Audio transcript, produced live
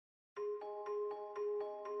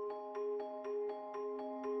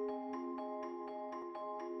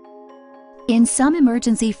In some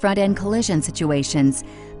emergency front-end collision situations,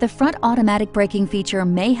 the front automatic braking feature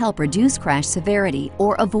may help reduce crash severity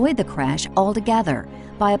or avoid the crash altogether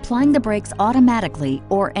by applying the brakes automatically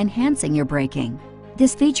or enhancing your braking.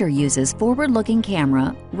 This feature uses forward-looking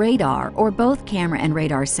camera, radar, or both camera and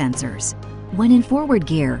radar sensors. When in forward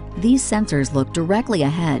gear, these sensors look directly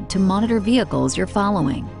ahead to monitor vehicles you're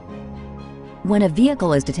following. When a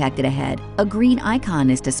vehicle is detected ahead, a green icon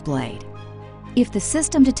is displayed. If the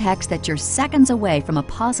system detects that you're seconds away from a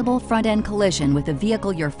possible front-end collision with the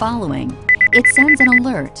vehicle you're following, it sends an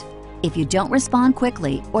alert. If you don't respond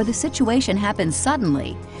quickly or the situation happens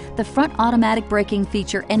suddenly, the front automatic braking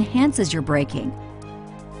feature enhances your braking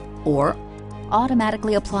or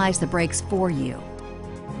automatically applies the brakes for you.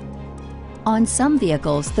 On some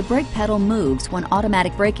vehicles, the brake pedal moves when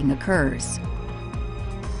automatic braking occurs.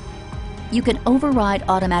 You can override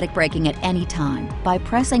automatic braking at any time by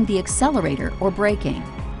pressing the accelerator or braking.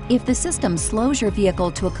 If the system slows your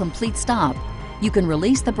vehicle to a complete stop, you can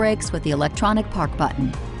release the brakes with the electronic park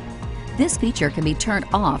button. This feature can be turned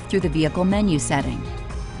off through the vehicle menu setting.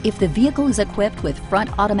 If the vehicle is equipped with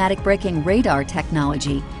front automatic braking radar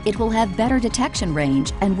technology, it will have better detection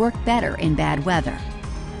range and work better in bad weather.